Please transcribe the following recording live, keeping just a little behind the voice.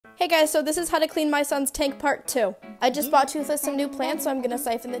Hey guys, so this is how to clean my son's tank part 2. I just bought Toothless some new plants, so I'm gonna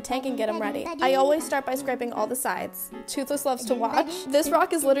siphon the tank and get him ready. I always start by scraping all the sides. Toothless loves to watch. This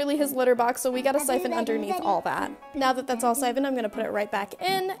rock is literally his litter box, so we gotta siphon underneath all that. Now that that's all siphoned, I'm gonna put it right back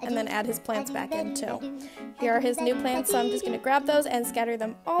in and then add his plants back in too. Here are his new plants, so I'm just gonna grab those and scatter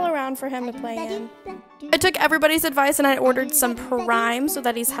them all around for him to play in. I took everybody's advice and I ordered some Prime so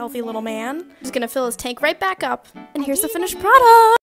that he's a healthy little man. I'm just gonna fill his tank right back up, and here's the finished product!